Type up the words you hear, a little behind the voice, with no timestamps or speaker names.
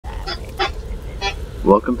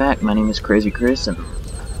Welcome back, my name is Crazy Chris, and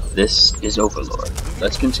this is Overlord.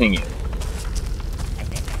 Let's continue.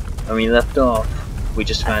 When we left off, we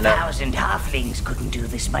just found out... 1,000 halflings couldn't do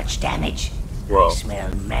this much damage. Whoa. I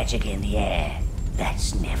smell magic in the air.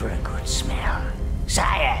 That's never a good smell.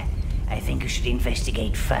 Sire, I think you should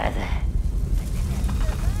investigate further.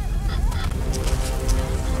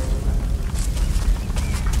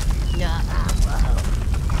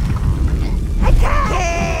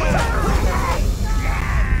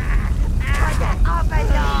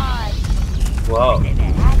 Whoa.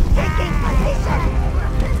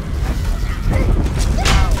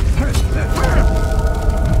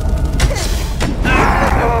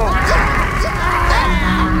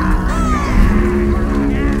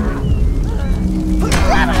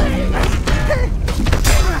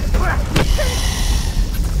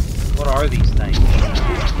 What are these things?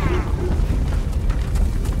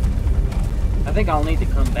 I think I'll need to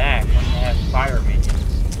come back when they have fire minions.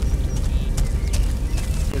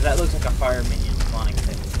 Because that looks like a fire minion spawning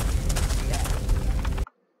thing.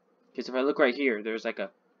 Because if I look right here, there's like a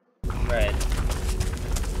red.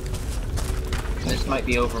 This might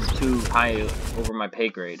be over too high over my pay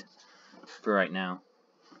grade for right now.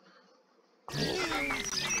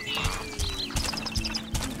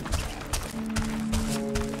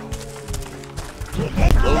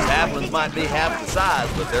 Those halflings might be half the size,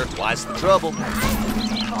 but they're twice the trouble.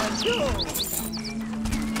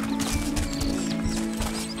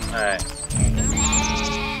 Alright.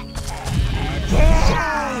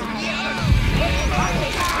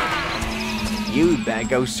 You'd better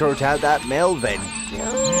go sort out that mill then.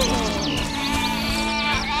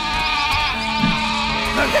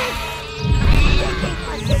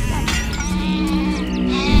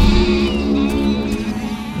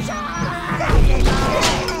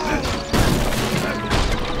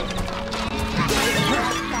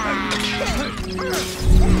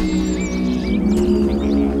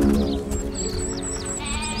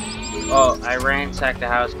 Oh, I ransacked the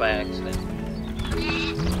house by accident.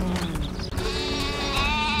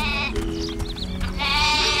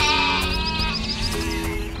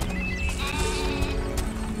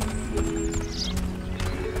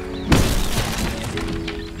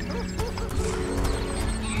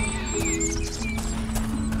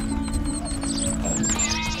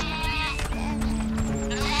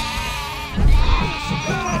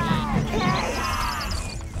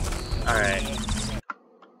 Alright.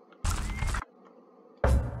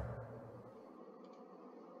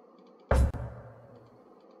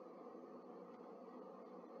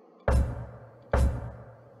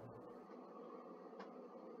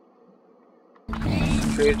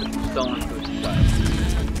 Retrieve the stolen food supply.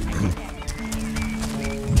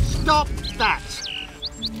 Stop that!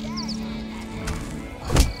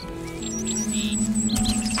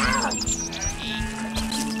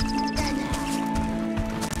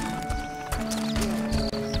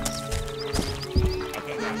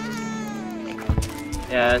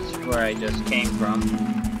 Yeah, that's where I just came from.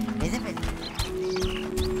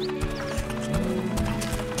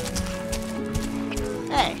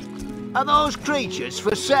 Hey, are those creatures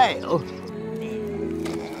for sale?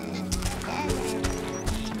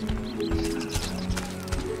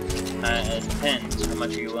 It depends how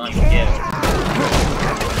much you want to give.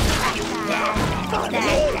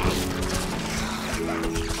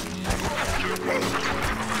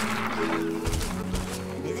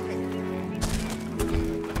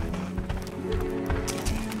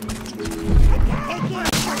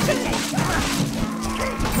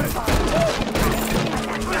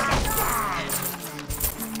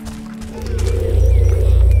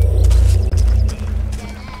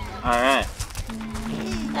 Alright.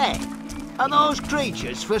 Hey, are those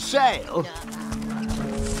creatures for sale?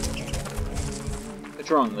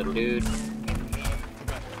 What's wrong, little dude?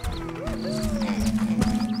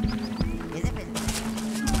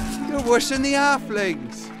 You're worse than the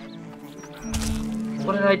halflings.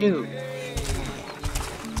 What did I do?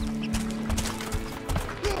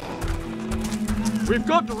 We've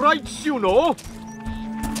got rights, you know.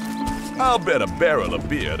 I'll bet a barrel of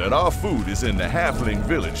beer that our food is in the halfling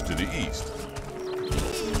village to the east.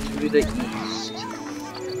 To the east.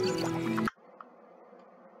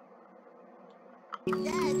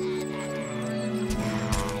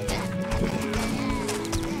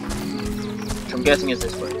 Which I'm guessing is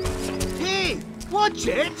this way. Hey, watch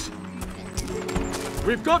it!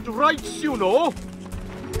 We've got rights, you know.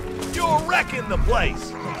 You're wrecking the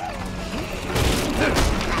place!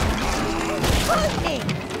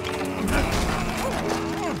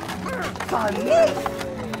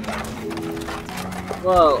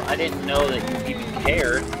 Well, I didn't know that you even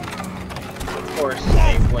cared. Of course,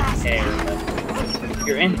 they wouldn't care, but...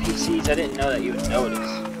 Your NPCs, I didn't know that you would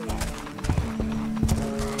notice.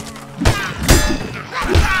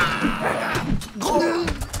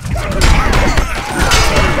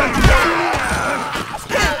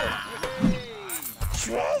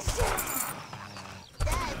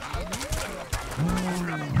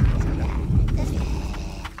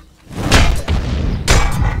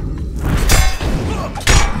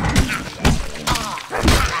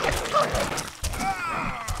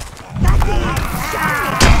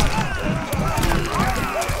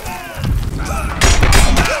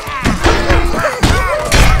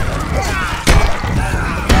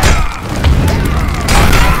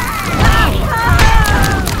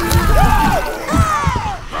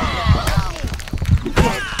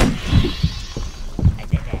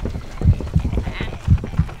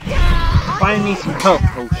 Find me some health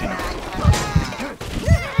potions.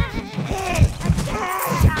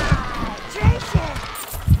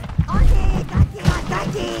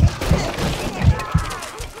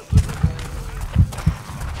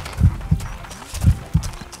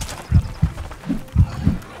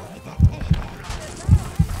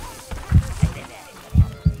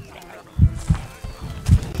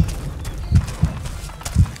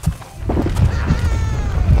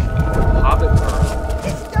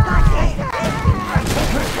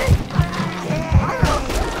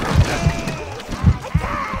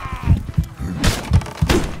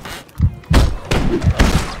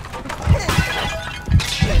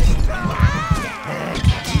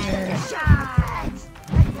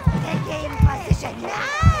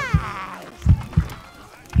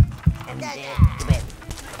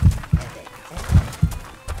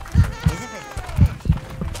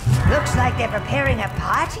 Looks like they're preparing a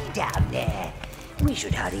party down there. We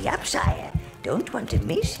should hurry up, sire. Don't want to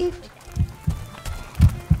miss it.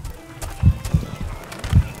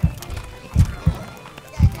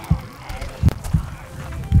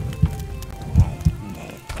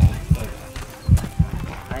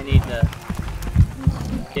 I need to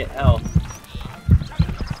get health.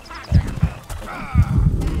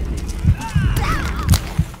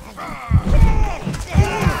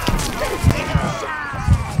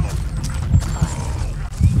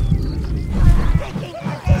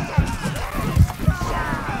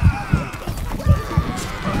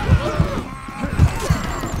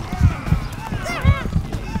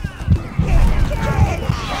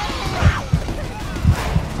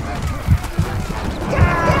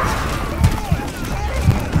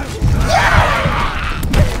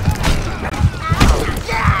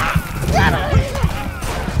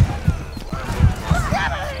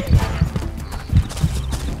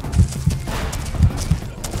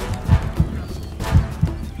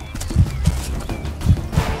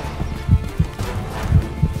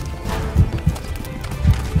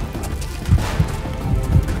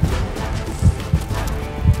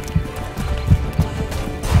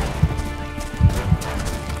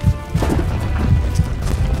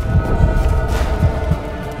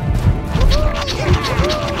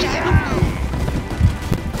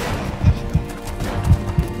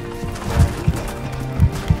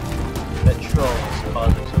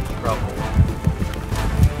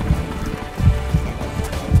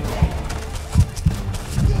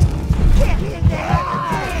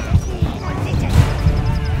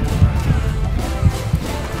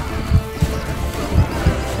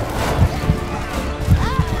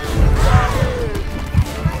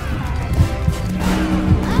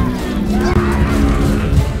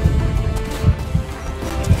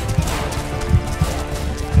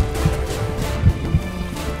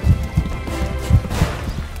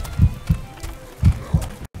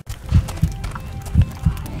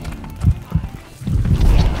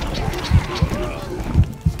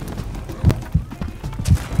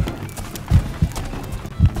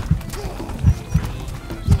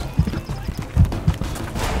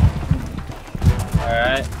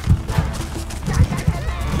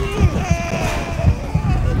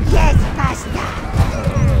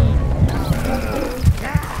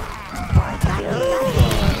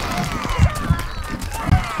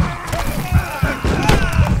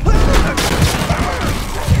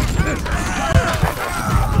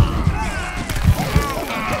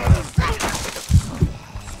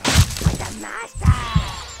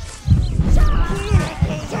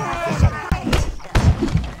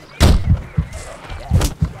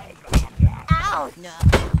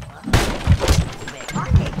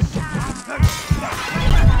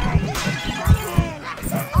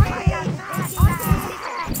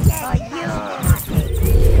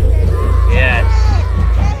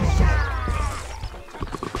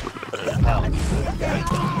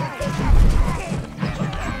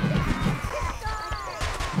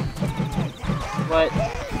 But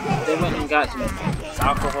they went and got some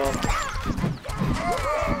alcohol.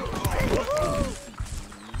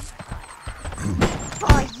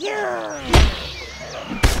 For you!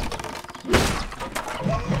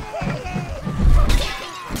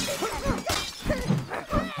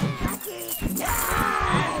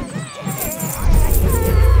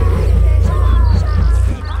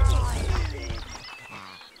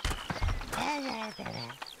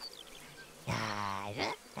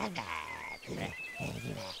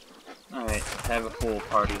 Alright, have a full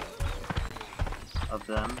party of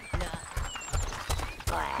them.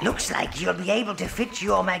 Looks like you'll be able to fit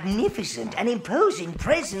your magnificent and imposing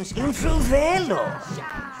presence in through Overlord.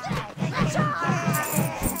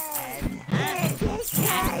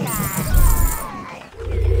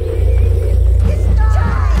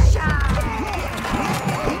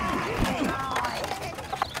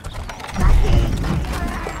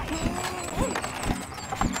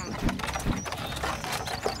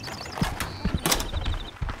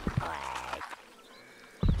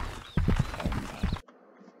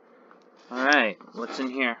 Alright, what's in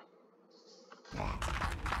here?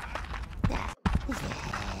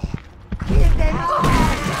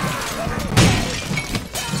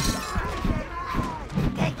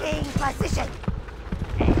 Taking position.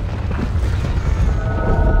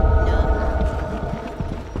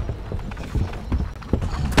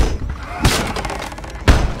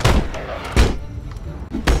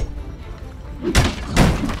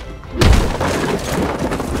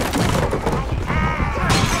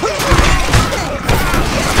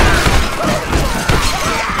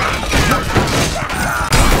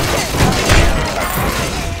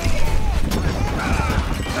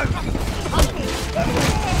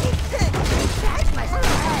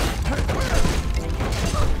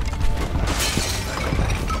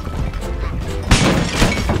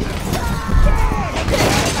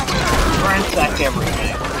 Ransack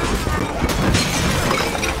everything.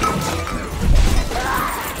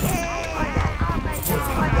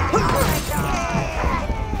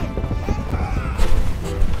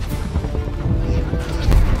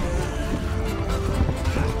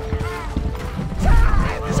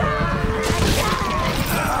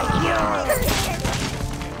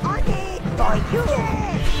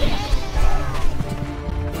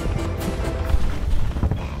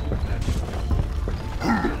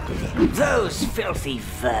 Those filthy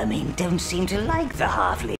vermin don't seem to like the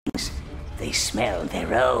halflings. They smell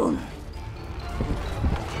their own.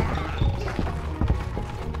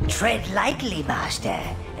 Tread lightly, Master,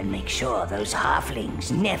 and make sure those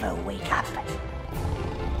halflings never wake up.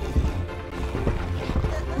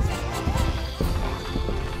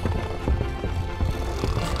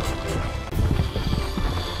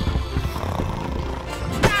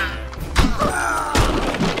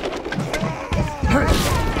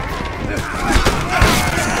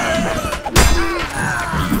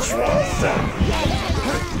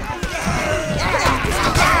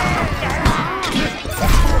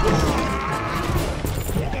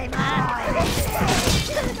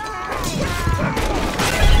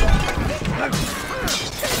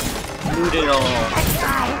 Loot it all.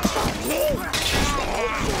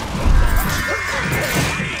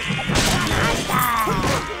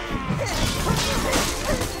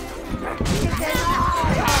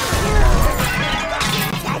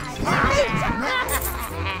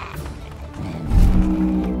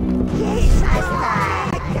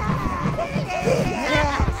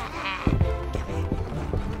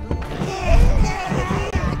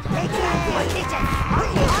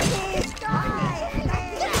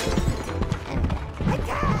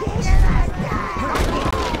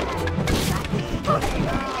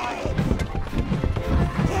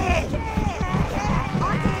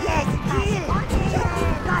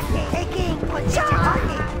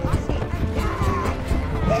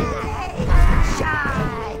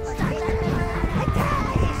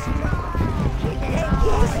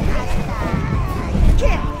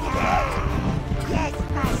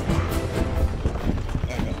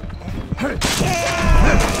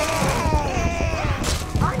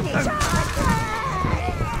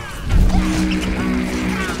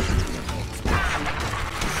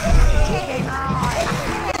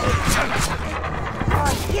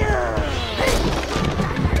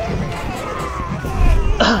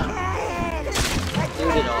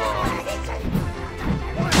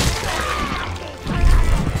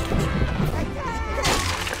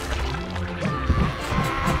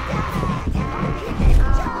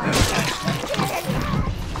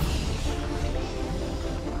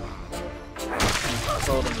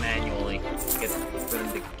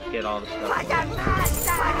 Get all the stuff.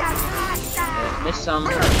 Missed some.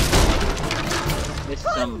 It's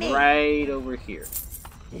some right over here.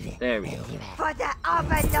 There we go. For the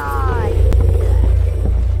Overlord!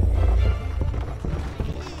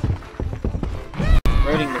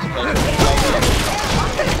 Raiding this place.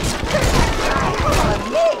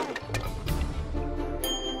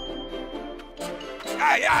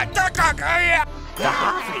 The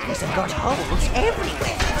halflings have got holes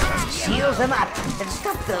everywhere. Seal them up and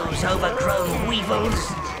stop those overgrown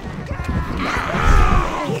weevils.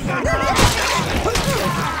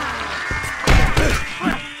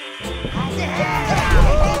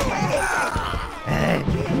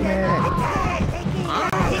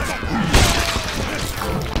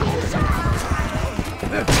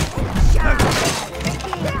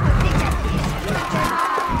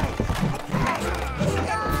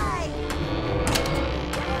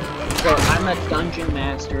 So I'm a dungeon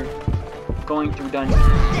master going through dungeons.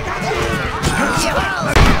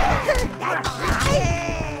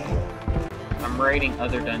 I'm raiding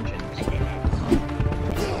other dungeons.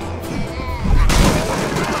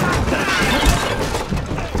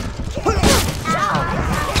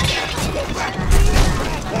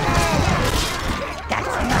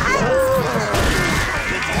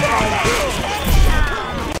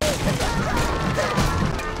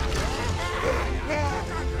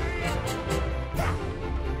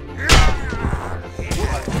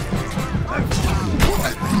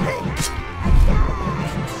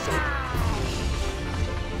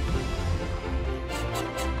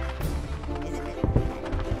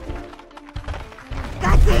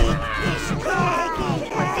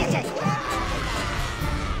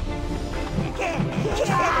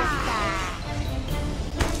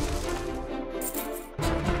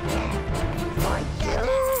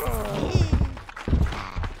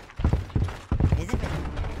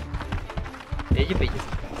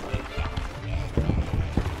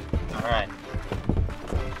 Alright.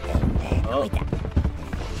 Oh.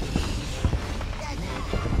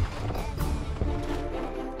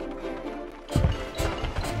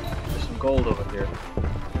 There's some gold over here.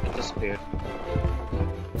 It disappeared.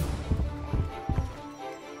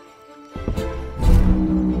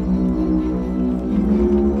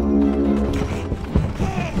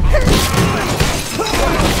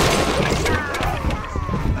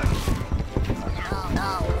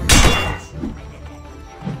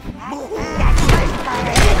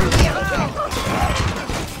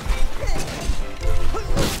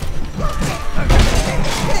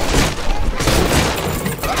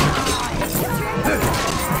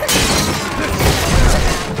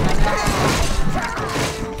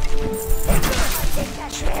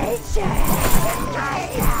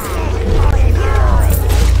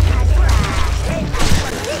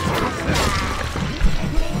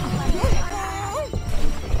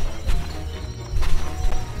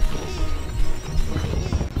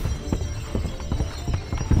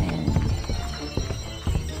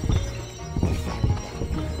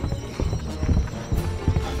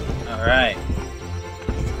 Alright.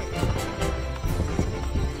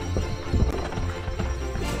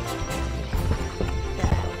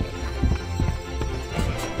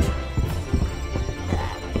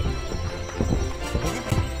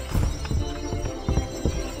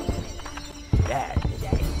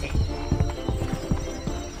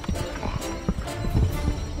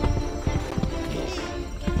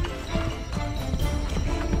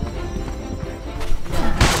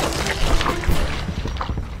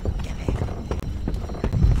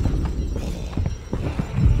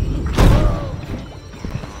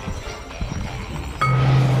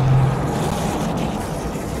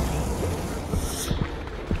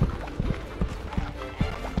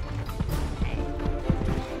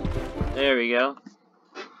 There we go.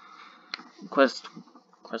 Quest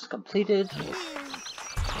completed.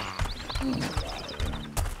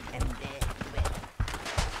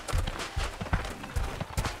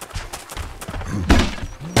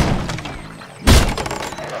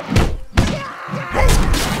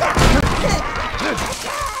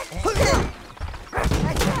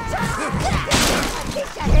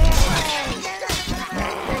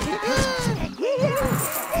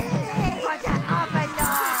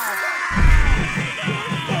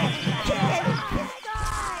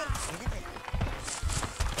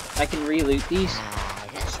 I can reloot these.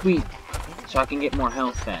 Sweet. So I can get more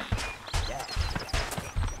health back.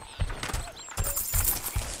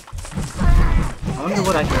 I wonder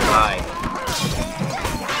what I can buy.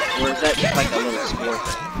 Or is that just like a little score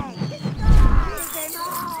thing?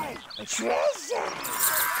 Treasure!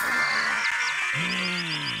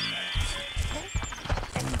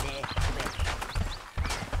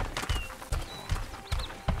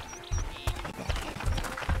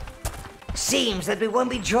 seems that we won't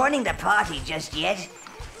be joining the party just yet.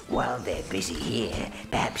 While they're busy here,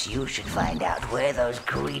 perhaps you should find out where those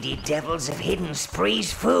greedy devils have hidden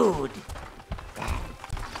Spree's food.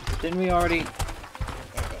 Didn't we already...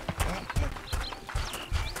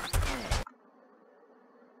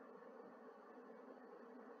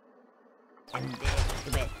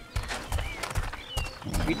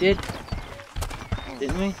 We did,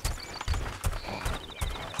 didn't we?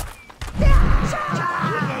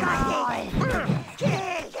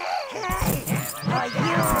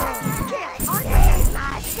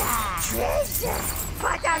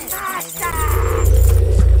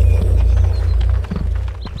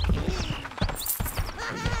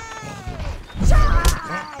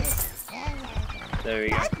 There we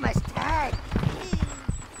go.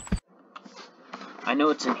 I know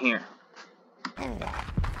it's in here.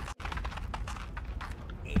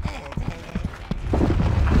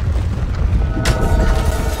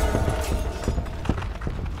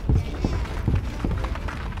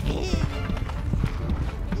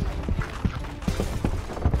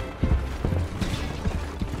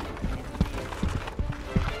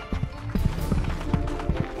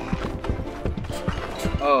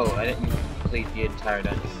 Oh, I didn't complete the entire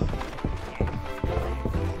dungeon.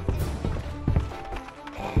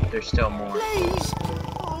 There's still more. Please!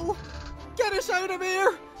 Oh, get us out of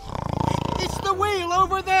here! It's the wheel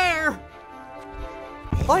over there!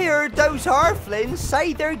 I heard those Harflins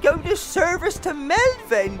say they're going to serve us to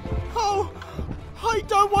Melvin. Oh, I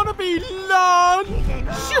don't want to be lunch!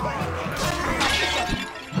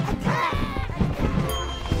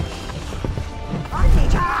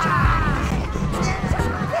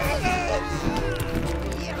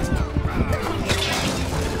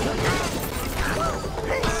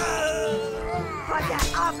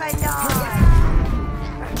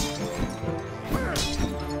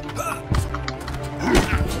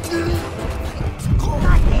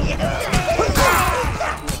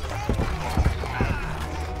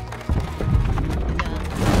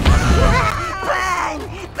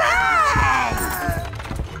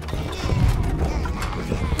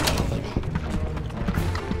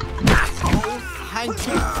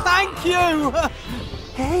 Thank you!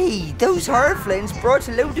 Hey, those Harflins brought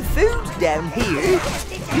a load of food down here.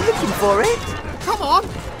 You looking for it? Come on!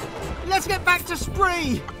 Let's get back to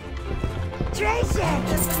Spree! Treasure!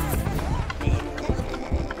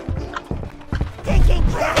 Taking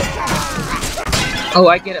treasure! Oh,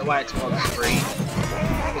 I get it why it's called spree.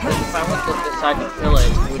 Because if I went to decide to kill it,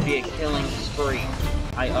 it would be a killing spree.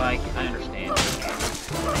 I understand.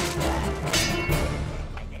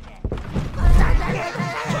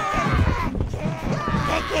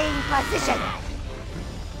 Taking position!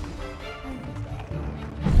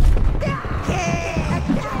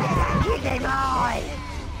 Kill them all!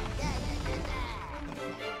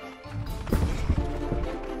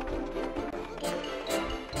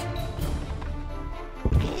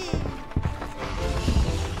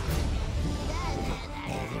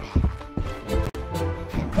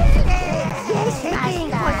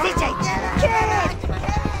 Taking position!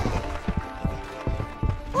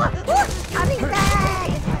 Coming back!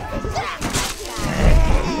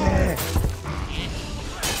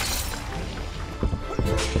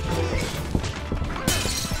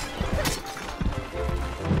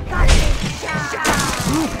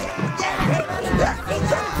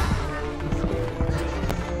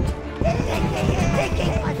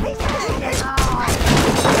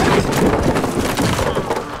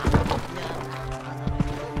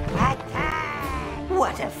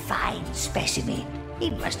 What a fine specimen.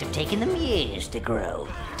 It must have taken them years to grow.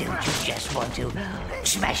 Don't you just want to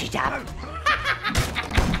smash it up?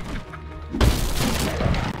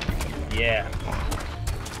 Yeah.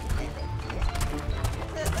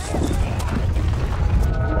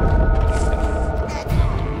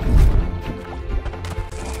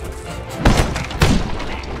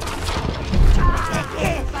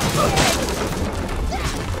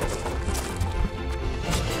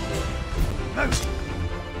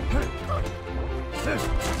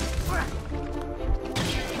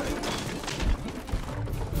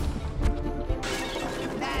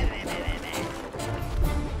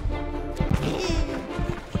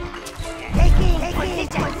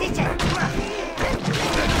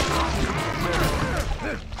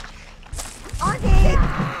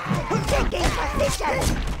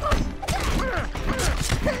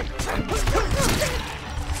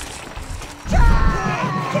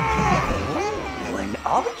 An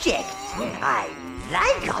object? I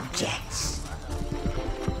like objects.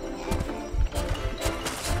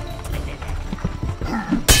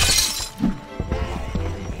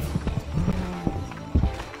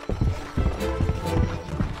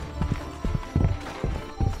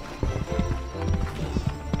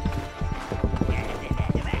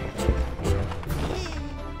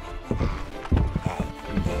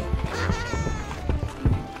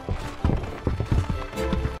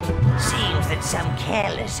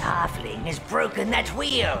 careless halfling has broken that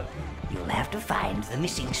wheel. You'll have to find the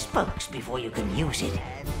missing spokes before you can use it.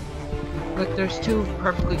 But there's 2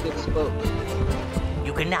 perfectly good spokes.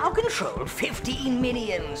 You can now control 15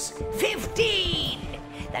 minions. 15!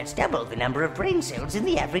 That's double the number of brain cells in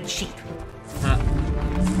the average sheep. Huh.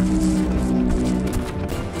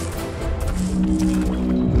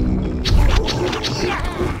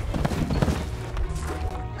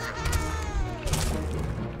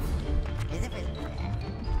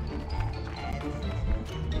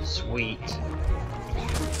 Sweet.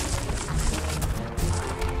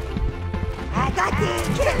 I got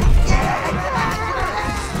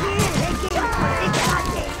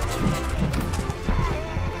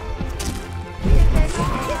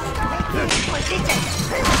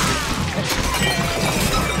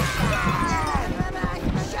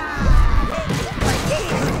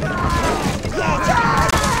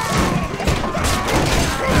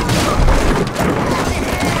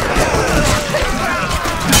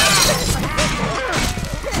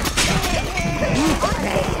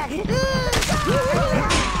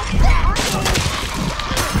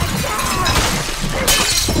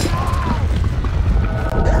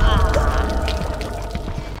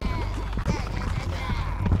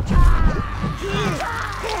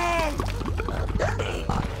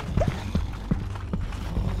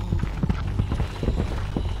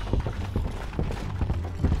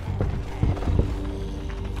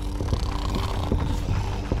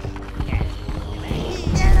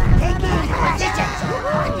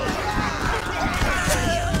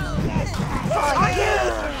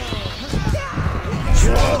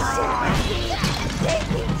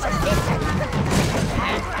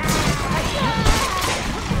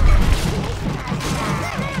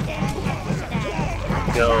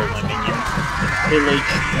Go, my minions.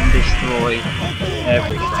 Pillage and destroy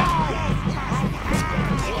everything.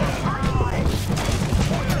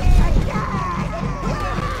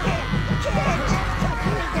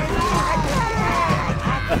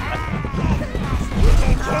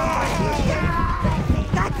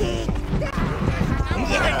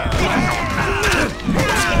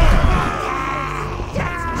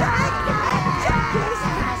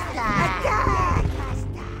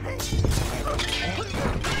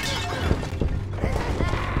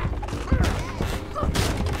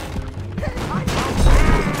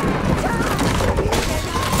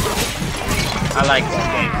 I like this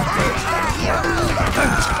game.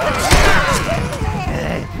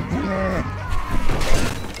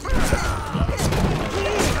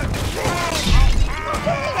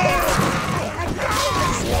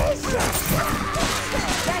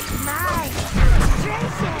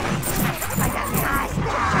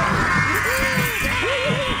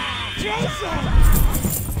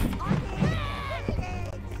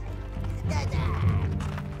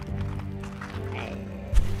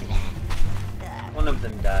 One of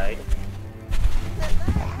them died.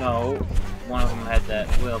 No, one of them had that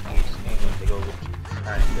wheel piece and went to go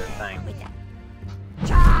turn into a thing.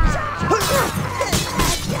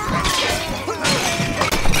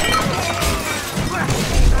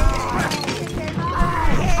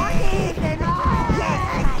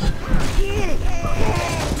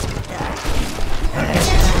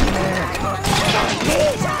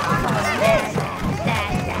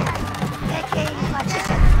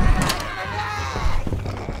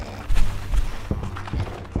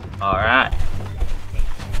 Alright.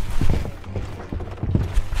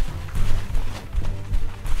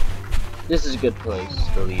 This is a good place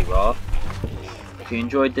to leave off. If you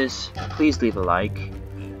enjoyed this, please leave a like.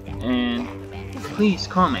 And please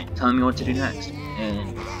comment, tell me what to do next.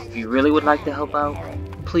 And if you really would like to help out,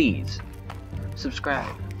 please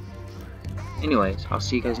subscribe. Anyways, I'll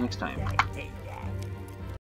see you guys next time.